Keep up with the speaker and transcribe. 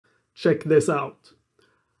Check this out.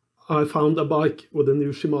 I found a bike with a new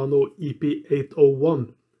Shimano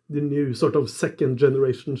EP801, the new sort of second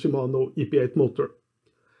generation Shimano EP8 motor.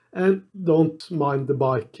 And don't mind the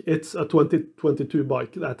bike, it's a 2022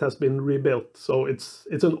 bike that has been rebuilt, so it's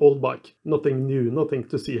an old bike, nothing new, nothing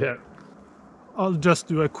to see here. I'll just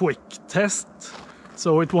do a quick test,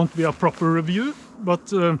 so it won't be a proper review, but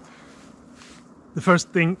the first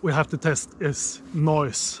thing we have to test is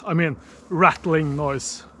noise. I mean, rattling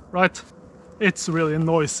noise, right? It's really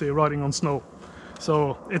noisy riding on snow,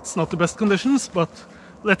 so it's not the best conditions, but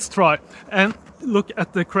let's try. And look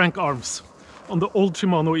at the crank arms. On the old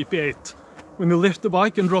Shimano EP8, when you lift the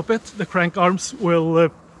bike and drop it, the crank arms will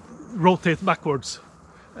rotate backwards.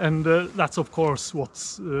 And that's of course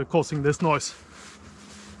what's causing this noise.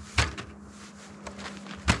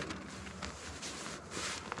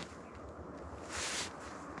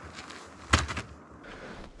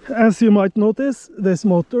 As you might notice, this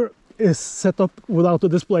motor is set up without a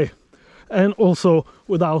display and also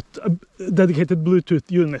without a dedicated Bluetooth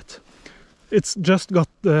unit. It's just got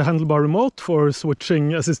the handlebar remote for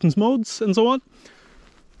switching assistance modes and so on.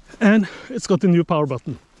 And it's got a new power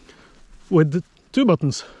button with 2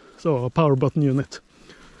 buttons, so a power button unit.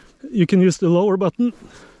 You can use the lower button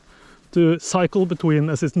to cycle between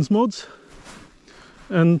assistance modes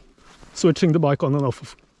and switching the bike on and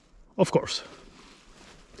off, of course.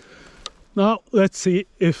 Now let's see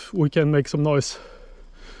if we can make some noise.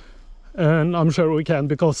 And I'm sure we can,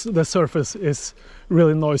 because the surface is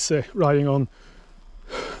really noisy riding on.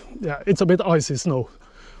 Yeah, it's a bit icy snow,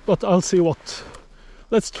 but I'll see what.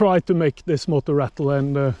 Let's try to make this motor rattle,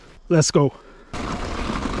 and let's go.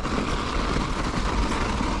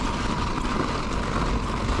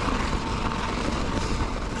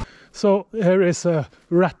 So here is a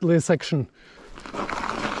rattly section.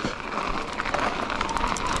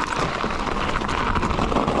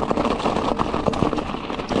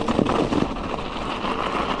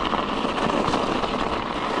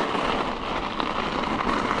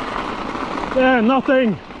 Yeah,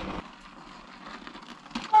 nothing.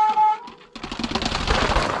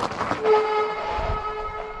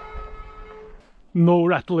 No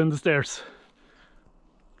rattle in the stairs.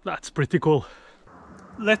 That's pretty cool.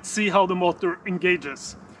 Let's see how the motor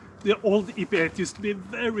engages. The old EP8 used to be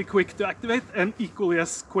very quick to activate and equally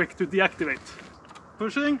as quick to deactivate.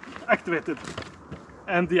 Pushing, activated,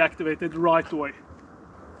 and deactivated right away.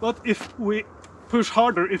 But if we push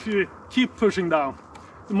harder, if you keep pushing down,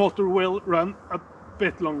 the motor will run a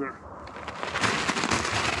bit longer.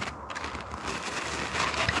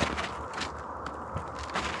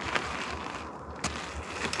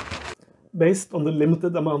 Based on the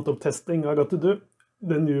limited amount of testing I got to do,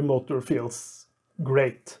 the new motor feels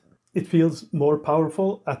great. It feels more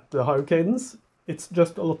powerful at the higher cadence. It's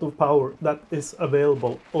just a lot of power that is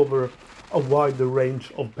available over a wider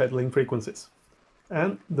range of pedaling frequencies.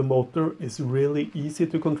 And the motor is really easy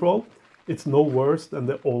to control. It's no worse than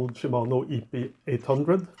the old Shimano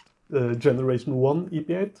EP800, the Generation 1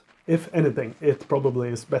 EP8. If anything, it probably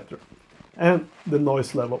is better. And the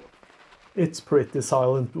noise level. It's pretty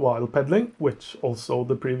silent while pedaling, which also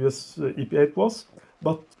the previous EP8 was.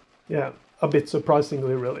 But yeah, a bit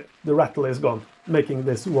surprisingly really, the rattle is gone, making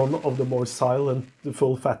this one of the more silent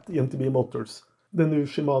full-fat EMTB motors. The new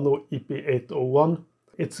Shimano EP801,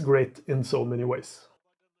 it's great in so many ways.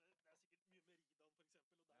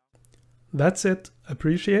 That's it.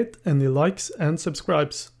 Appreciate any likes and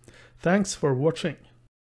subscribes. Thanks for watching.